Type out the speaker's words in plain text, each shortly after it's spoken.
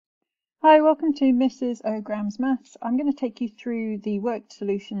Hi, welcome to Mrs. O'Graham's Maths. I'm going to take you through the worked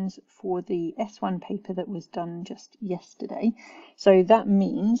solutions for the S1 paper that was done just yesterday. So that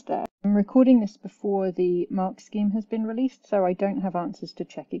means that I'm recording this before the mark scheme has been released, so I don't have answers to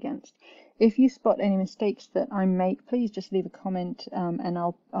check against. If you spot any mistakes that I make, please just leave a comment and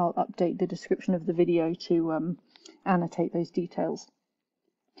I'll update the description of the video to annotate those details.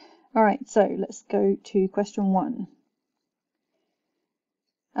 All right, so let's go to question 1.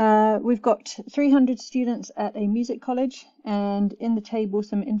 We've got 300 students at a music college, and in the table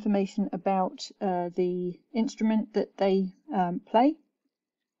some information about the instrument that they play.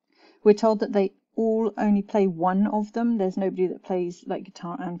 We're told that they all only play one of them. There's nobody that plays like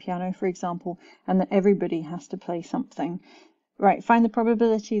guitar and piano, for example, and that everybody has to play something. Right, find the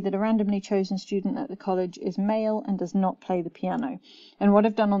probability that a randomly chosen student at the college is male and does not play the piano. And what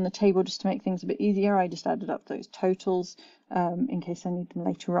I've done on the table, just to make things a bit easier, I just added up those totals in case I need them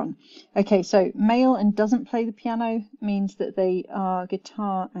later on. Okay, so male and doesn't play the piano means that they are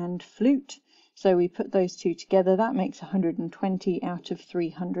guitar and flute. So we put those two together. That makes 120 out of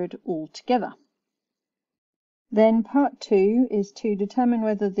 300 altogether. Then part 2 is to determine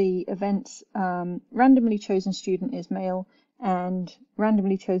whether the events randomly chosen student is male and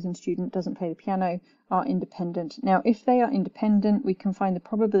randomly chosen student doesn't play the piano are independent. Now, if they are independent, we can find the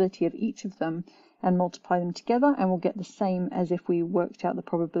probability of each of them and multiply them together, and we'll get the same as if we worked out the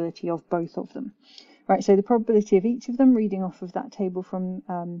probability of both of them. Right, so the probability of each of them, reading off of that table from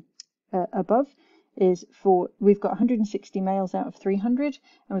above, is we've got 160 males out of 300,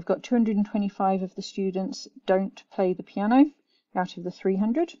 and we've got 225 of the students don't play the piano out of the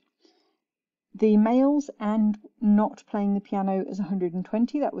 300. The males and not playing the piano is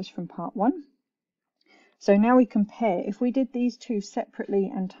 120. That was from part 1. So now we compare. If we did these two separately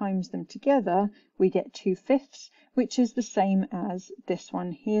and times them together, we get 2/5, which is the same as this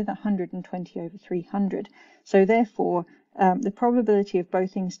one here, the 120 over 300. So therefore, the probability of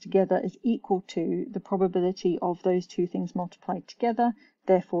both things together is equal to the probability of those two things multiplied together.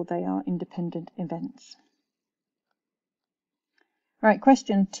 Therefore, they are independent events. All right,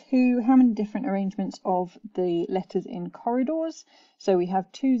 question 2, how many different arrangements of the letters in corridors? So we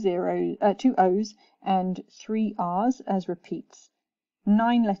have two O's and 3 R's as repeats.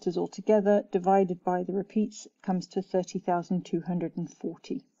 9 letters altogether divided by the repeats comes to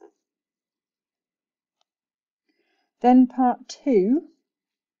 30,240. Then part 2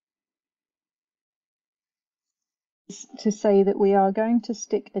 is to say that we are going to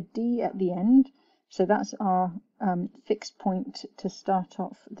stick a D at the end. So that's our fixed point to start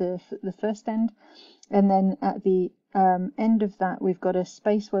off the first end. And then at the end of that, we've got a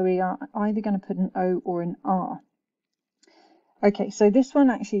space where we are either going to put an O or an R. Okay, so this one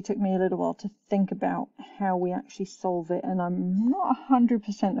actually took me a little while to think about how we actually solve it, and I'm not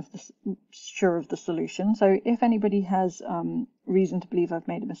 100% sure of the solution. So if anybody has reason to believe I've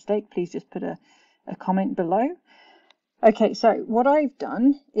made a mistake, please just put a comment below. Okay, so what I've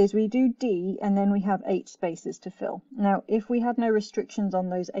done is we do D and then we have 8 spaces to fill. Now, if we had no restrictions on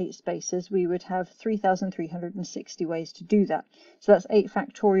those 8 spaces, we would have 3,360 ways to do that. So that's 8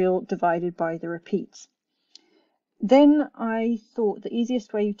 factorial divided by the repeats. Then I thought the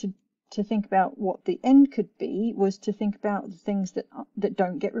easiest way to think about what the end could be was to think about the things that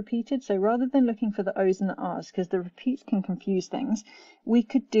don't get repeated. So rather than looking for the O's and the R's, because the repeats can confuse things, we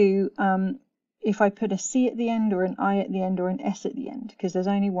could do if I put a C at the end or an I at the end or an S at the end, because there's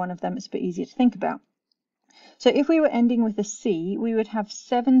only one of them, it's a bit easier to think about. So if we were ending with a C, we would have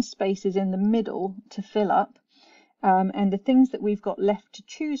 7 spaces in the middle to fill up, and the things that we've got left to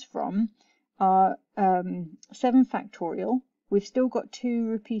choose from are 7 factorial. We've still got 2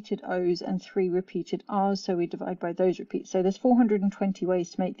 repeated O's and 3 repeated R's, so we divide by those repeats. So there's 420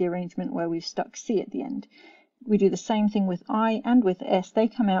 ways to make the arrangement where we've stuck C at the end. We do the same thing with I and with S. They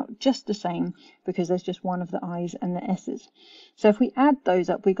come out just the same because there's just one of the I's and the S's. So if we add those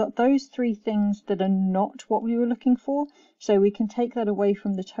up, we got those 3 things that are not what we were looking for. So we can take that away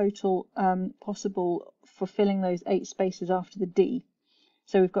from the total possible for filling those 8 spaces after the D.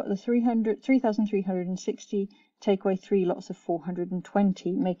 So we've got the 3,360, take away 3 lots of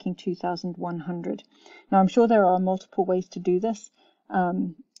 420, making 2,100. Now I'm sure there are multiple ways to do this,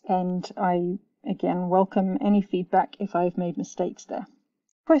 and I again welcome any feedback if I've made mistakes there.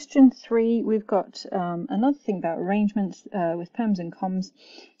 Question 3, we've got another thing about arrangements with perms and coms.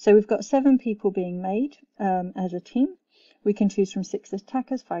 So we've got 7 people being made as a team. We can choose from 6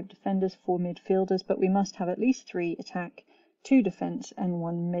 attackers, 5 defenders, 4 midfielders, but we must have at least 3 attack, 2 defense and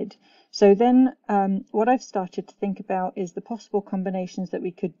 1 mid. So then what I've started to think about is the possible combinations that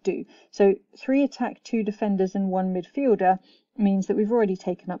we could do. So 3 attack, 2 defenders and 1 midfielder means that we've already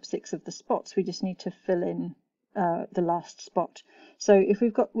taken up 6 of the spots. We just need to fill in the last spot. So if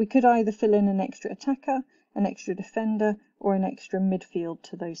we could either fill in an extra attacker, an extra defender, or an extra midfield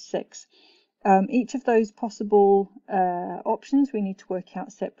to those 6. Each of those possible options we need to work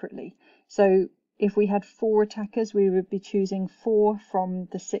out separately. So if we had 4 attackers, we would be choosing 4 from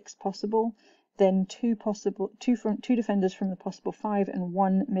the 6 possible, then 2 defenders from the possible 5, and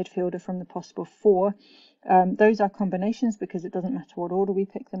 1 midfielder from the possible 4. Those are combinations because it doesn't matter what order we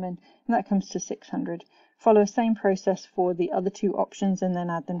pick them in, and that comes to 600. Follow the same process for the other 2 options and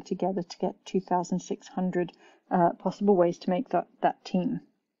then add them together to get 2,600 possible ways to make that team.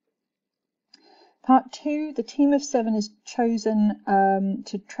 Part 2, the team of 7 is chosen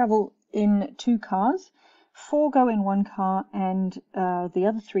to travel in 2 cars. 4 go in 1 car and the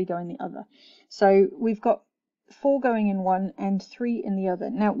other 3 go in the other. So we've got 4 going in one and 3 in the other.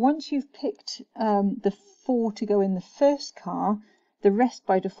 Now once you've picked the 4 to go in the first car, the rest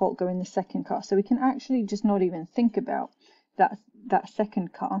by default go in the second car. So we can actually just not even think about that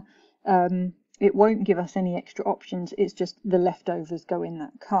second car. It won't give us any extra options, it's just the leftovers go in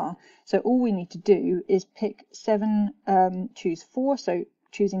that car. So all we need to do is pick 7, choose 4, so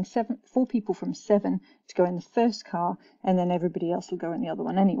choosing 4 people from 7 to go in the first car, and then everybody else will go in the other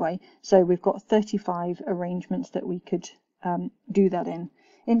one anyway. So we've got 35 arrangements that we could do that in.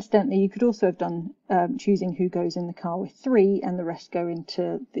 Incidentally, you could also have done choosing who goes in the car with 3 and the rest go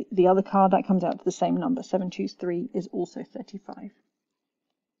into the other car. That comes out to the same number. 7 choose 3 is also 35.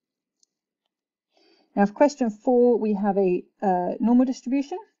 Now for question 4, we have a normal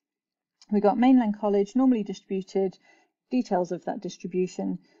distribution. We got mainland college, normally distributed, details of that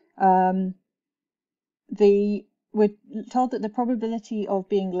distribution. We're told that the probability of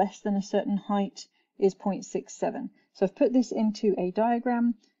being less than a certain height is 0.67. So I've put this into a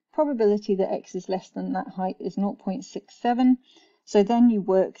diagram. Probability that x is less than that height is 0.67. So then you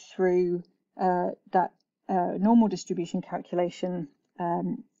work through that normal distribution calculation,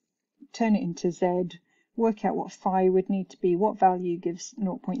 turn it into z, work out what phi would need to be, what value gives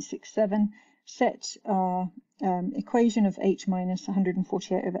 0.67, set our equation of h minus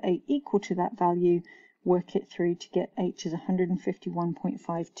 148 over 8 equal to that value, work it through to get h is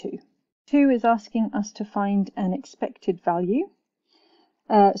 151.52. 2 is asking us to find an expected value.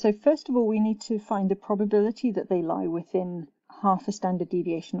 So first of all, we need to find a probability that they lie within half a standard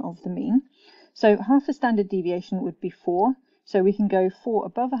deviation of the mean. So half a standard deviation would be 4. So we can go 4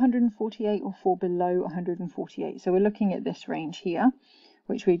 above 148 or 4 below 148. So we're looking at this range here,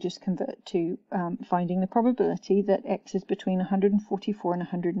 which we just convert to finding the probability that x is between 144 and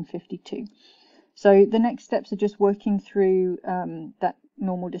 152. So the next steps are just working through that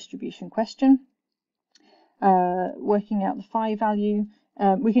normal distribution question, working out the phi value.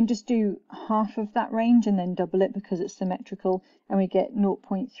 We can just do half of that range and then double it because it's symmetrical, and we get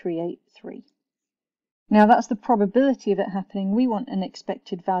 0.383. Now that's the probability of it happening. We want an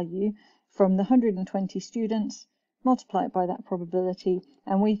expected value from the 120 students, multiply it by that probability,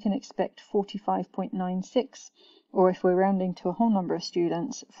 and we can expect 45.96, or if we're rounding to a whole number of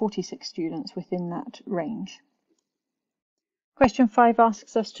students, 46 students within that range. Question 5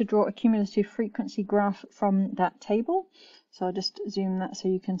 asks us to draw a cumulative frequency graph from that table. So I'll just zoom that so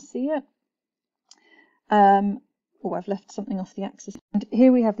you can see it. Oh, I've left something off the axis. And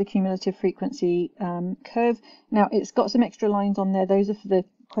here we have the cumulative frequency curve. Now it's got some extra lines on there. Those are for the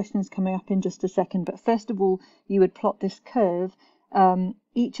questions coming up in just a second. But first of all, you would plot this curve.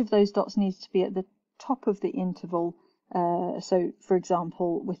 Each of those dots needs to be at the top of the interval. So for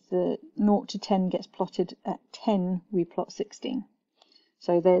example, with the 0 to 10 gets plotted at 10, we plot 16.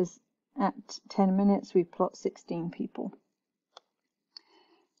 So there's at 10 minutes, we plot 16 people.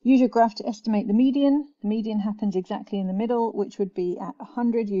 Use your graph to estimate the median. The median happens exactly in the middle, which would be at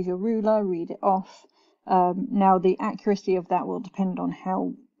 100. Use your ruler, read it off. Now the accuracy of that will depend on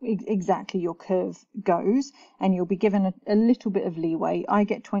how exactly your curve goes, and you'll be given a little bit of leeway. I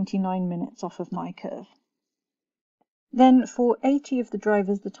get 29 minutes off of my curve. Then for 80 of the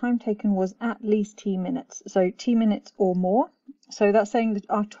drivers, the time taken was at least t minutes, so t minutes or more. So that's saying that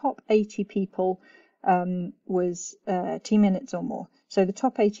our top 80 people was t minutes or more. So the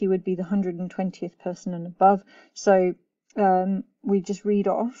top 80 would be the 120th person and above. So we just read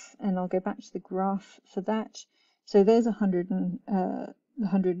off, and I'll go back to the graph for that. So there's the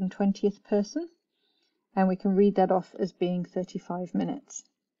 120th person, and we can read that off as being 35 minutes.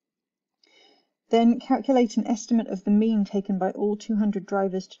 Then calculate an estimate of the mean taken by all 200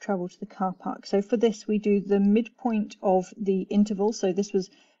 drivers to travel to the car park. So for this, we do the midpoint of the interval. So this was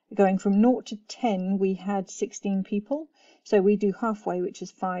going from 0 to 10, we had 16 people. So we do halfway, which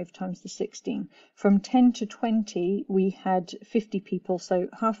is 5 times the 16. From 10 to 20, we had 50 people. So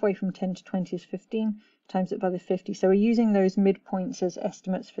halfway from 10 to 20 is 15, times it by the 50. So we're using those midpoints as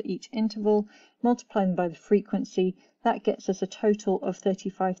estimates for each interval, multiplying by the frequency. That gets us a total of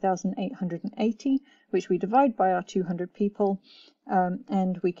 35,880, which we divide by our 200 people,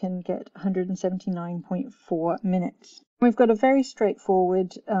 and we can get 179.4 minutes. We've got a very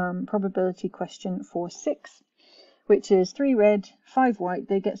straightforward probability question for 6, which is 3 red, 5 white.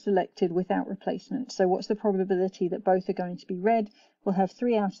 They get selected without replacement. So what's the probability that both are going to be red? We'll have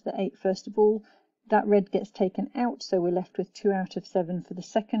 3 out of the 8 first of all. That red gets taken out, so we're left with 2 out of 7 for the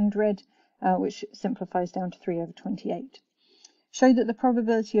second red, which simplifies down to 3 over 28. Show that the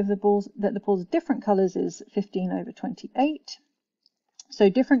probability of the balls are different colours is 15 over 28. So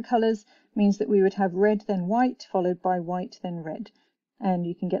different colours means that we would have red then white, followed by white then red. And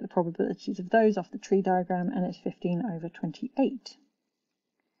you can get the probabilities of those off the tree diagram, and it's 15 over 28.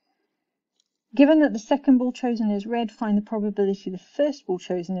 Given that the second ball chosen is red, find the probability the first ball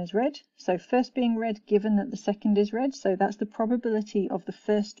chosen is red. So first being red, given that the second is red. So that's the probability of the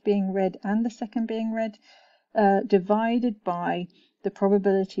first being red and the second being red, divided by the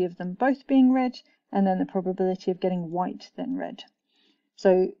probability of them both being red, and then the probability of getting white then red.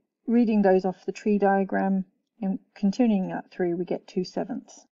 So reading those off the tree diagram and continuing that through, we get 2/7.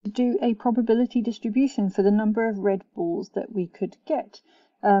 To do a probability distribution for the number of red balls that we could get,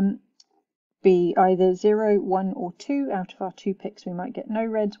 be either 0, 1, or 2. Out of our 2 picks, we might get no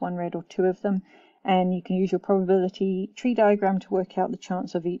reds, 1 red, or 2 of them. And you can use your probability tree diagram to work out the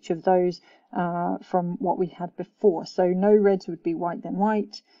chance of each of those from what we had before. So no reds would be white then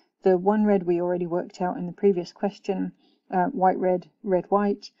white. The 1 red we already worked out in the previous question, white red, red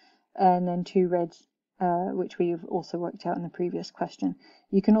white, and then 2 reds, which we've also worked out in the previous question.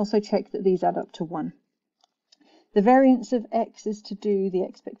 You can also check that these add up to 1. The variance of x is to do the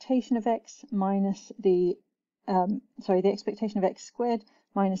expectation of x minus the expectation of x squared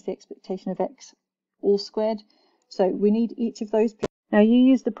minus the expectation of x all squared. So we need each of those. Now you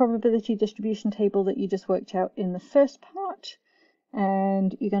use the probability distribution table that you just worked out in the first part,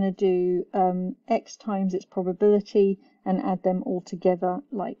 and you're going to do x times its probability and add them all together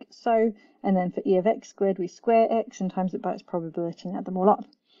like so. And then for e of x squared, we square x and times it by its probability and add them all up.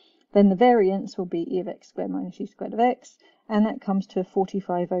 Then the variance will be e of x squared minus e squared of x, and that comes to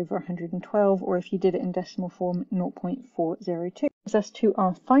 45 over 112, or if you did it in decimal form, 0.402. Brings us to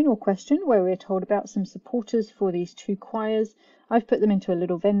our final question, where we're told about some supporters for these 2 choirs. I've put them into a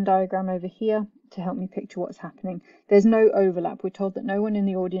little Venn diagram over here to help me picture what's happening. There's no overlap. We're told that no one in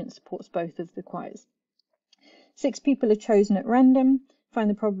the audience supports both of the choirs. 6 people are chosen at random. Find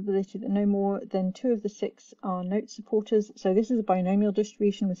the probability that no more than 2 of the 6 are note supporters. So this is a binomial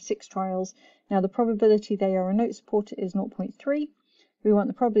distribution with 6 trials. Now the probability they are a note supporter is 0.3. We want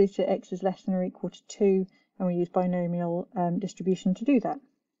the probability that x is less than or equal to 2, and we use binomial distribution to do that.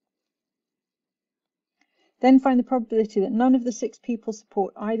 Then find the probability that none of the 6 people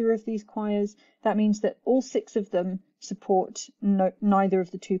support either of these choirs. That means that all 6 of them support neither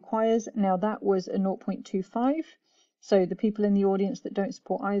of the 2 choirs. Now that was a 0.25. So the people in the audience that don't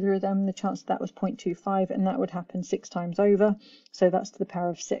support either of them, the chance of that was 0.25, and that would happen 6 times over. So that's to the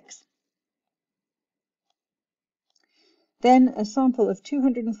power of 6. Then a sample of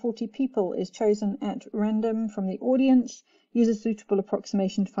 240 people is chosen at random from the audience. Use a suitable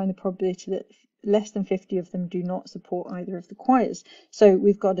approximation to find the probability that less than 50 of them do not support either of the choirs. So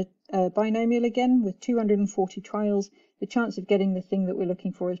we've got a binomial again with 240 trials. The chance of getting the thing that we're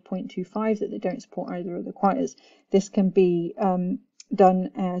looking for is 0.25, that they don't support either of the choirs. This can be done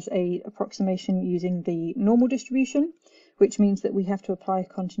as an approximation using the normal distribution, which means that we have to apply a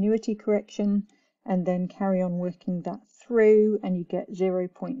continuity correction and then carry on working that through, and you get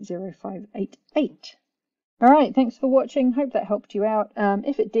 0.0588. All right, thanks for watching. Hope that helped you out.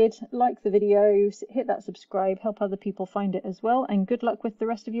 If it did, like the video, hit that subscribe, help other people find it as well, and good luck with the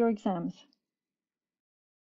rest of your exams.